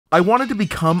I wanted to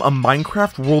become a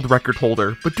Minecraft world record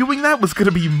holder, but doing that was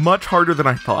gonna be much harder than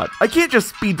I thought. I can't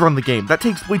just speedrun the game, that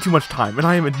takes way too much time, and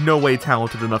I am in no way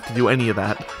talented enough to do any of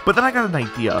that. But then I got an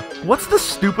idea. What's the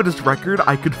stupidest record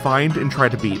I could find and try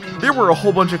to beat? There were a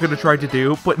whole bunch I could have tried to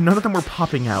do, but none of them were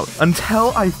popping out.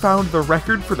 Until I found the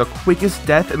record for the quickest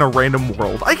death in a random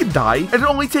world. I could die, and it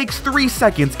only takes 3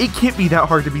 seconds. It can't be that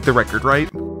hard to beat the record, right?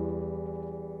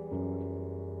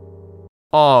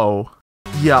 Oh.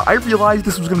 Yeah, I realized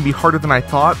this was going to be harder than I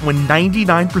thought when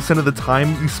 99% of the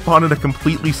time you spawn in a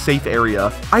completely safe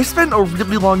area. I spent a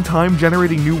really long time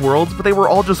generating new worlds, but they were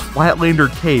all just flatland or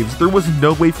caves. There was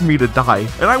no way for me to die,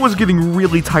 and I was getting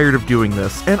really tired of doing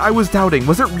this. And I was doubting,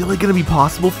 was it really going to be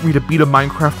possible for me to beat a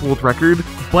Minecraft world record?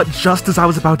 But just as I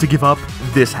was about to give up,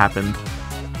 this happened.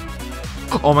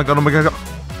 Oh my god, oh my god.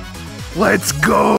 Let's go!